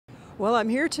Well, I'm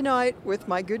here tonight with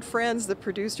my good friends, the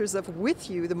producers of With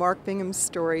You, the Mark Bingham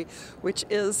story, which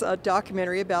is a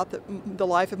documentary about the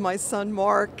life of my son,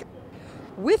 Mark.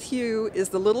 With You is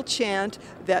the little chant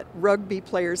that rugby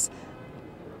players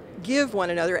give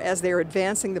one another as they're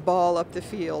advancing the ball up the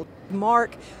field.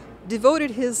 Mark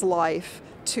devoted his life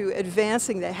to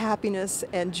advancing the happiness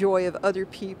and joy of other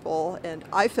people, and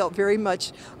I felt very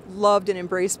much loved and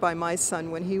embraced by my son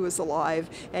when he was alive,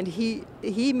 and he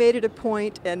made it a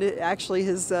point, and it actually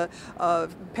his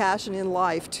passion in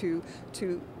life to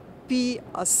be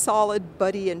a solid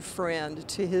buddy and friend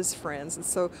to his friends. And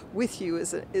so With You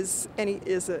is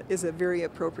a very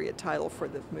appropriate title for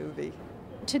the movie.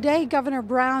 Today, Governor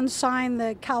Brown signed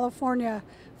the California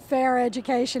Fair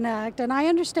Education Act, and I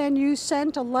understand you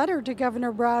sent a letter to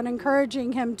Governor Brown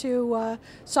encouraging him to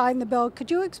sign the bill. Could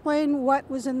you explain what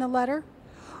was in the letter?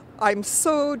 I'm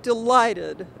so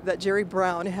delighted that Jerry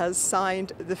Brown has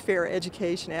signed the Fair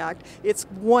Education Act. It's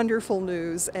wonderful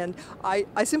news, and I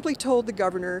simply told the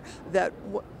governor that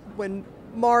when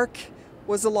Mark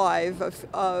was alive,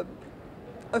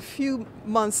 a few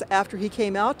months after he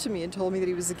came out to me and told me that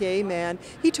he was a gay man,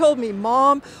 he told me,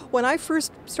 "Mom, when I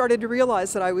first started to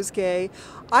realize that I was gay,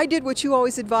 I did what you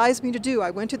always advised me to do. I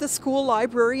went to the school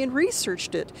library and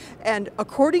researched it. And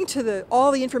according to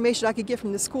all the information I could get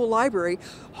from the school library,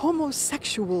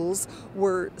 homosexuals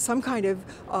were some kind of,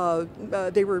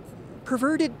 they were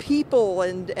perverted people,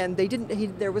 and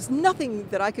there was nothing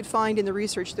that I could find in the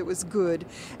research that was good.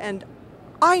 And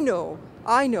I know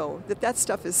that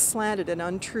stuff is slanted and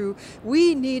untrue.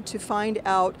 We need to find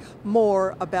out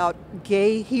more about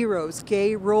gay heroes,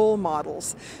 gay role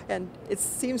models. And it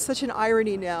seems such an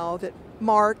irony now that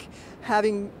Mark,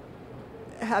 having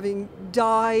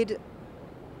died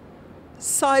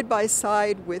side by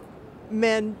side with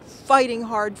men fighting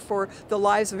hard for the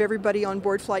lives of everybody on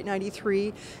board Flight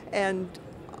 93 and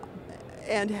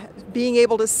being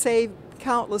able to save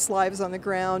countless lives on the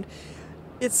ground,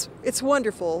 it's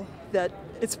wonderful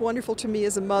to me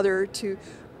as a mother to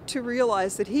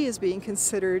realize that he is being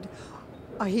considered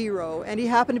a hero, and he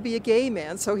happened to be a gay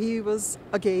man, so he was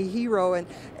a gay hero,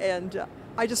 and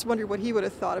I just wondered what he would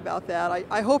have thought about that.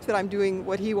 I hope that I'm doing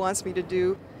what he wants me to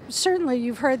do. Certainly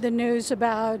you've heard the news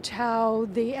about how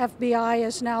the FBI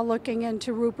is now looking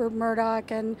into Rupert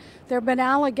Murdoch, and there have been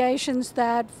allegations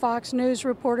that Fox News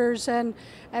reporters and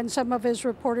some of his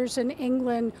reporters in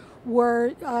England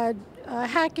were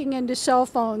hacking into cell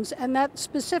phones, and that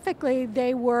specifically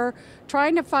they were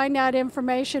trying to find out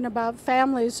information about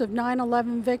families of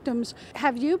 9/11 victims.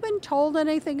 Have you been told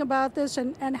anything about this,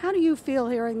 and how do you feel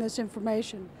hearing this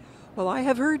information? Well, I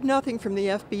have heard nothing from the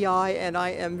FBI, and I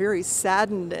am very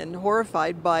saddened and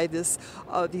horrified by these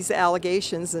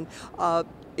allegations. And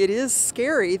it is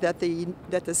scary that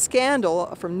the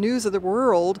scandal from News of the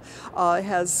World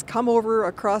has come over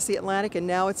across the Atlantic, and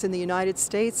now it's in the United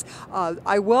States.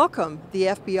 I welcome the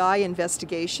FBI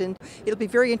investigation. It'll be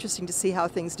very interesting to see how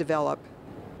things develop.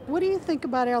 What do you think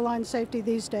about airline safety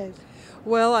these days?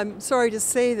 Well, I'm sorry to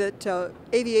say that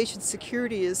aviation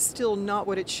security is still not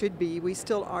what it should be. We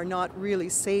still are not really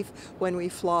safe when we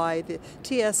fly. The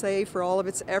TSA, for all of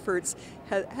its efforts,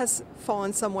 has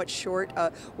fallen somewhat short.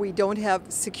 We don't have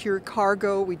secure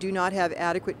cargo. We do not have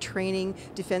adequate training,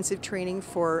 defensive training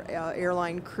for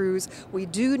airline crews. We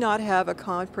do not have a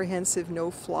comprehensive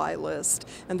no-fly list.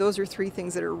 And those are three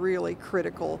things that are really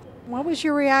critical. What was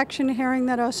your reaction hearing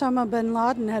that Osama bin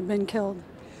Laden had been killed?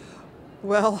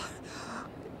 Well,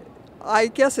 I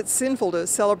guess it's sinful to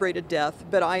celebrate a death,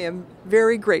 but I am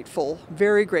very grateful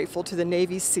to the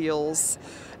Navy SEALs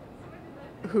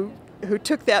who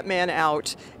took that man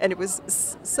out, and it was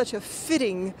such a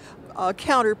fitting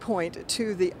counterpoint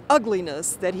to the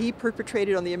ugliness that he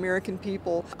perpetrated on the American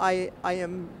people. I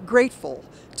am grateful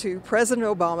to President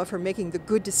Obama for making the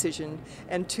good decision,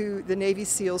 and to the Navy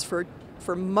SEALs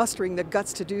for mustering the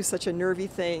guts to do such a nervy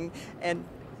thing and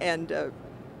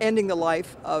ending the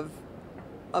life of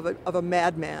a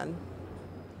madman.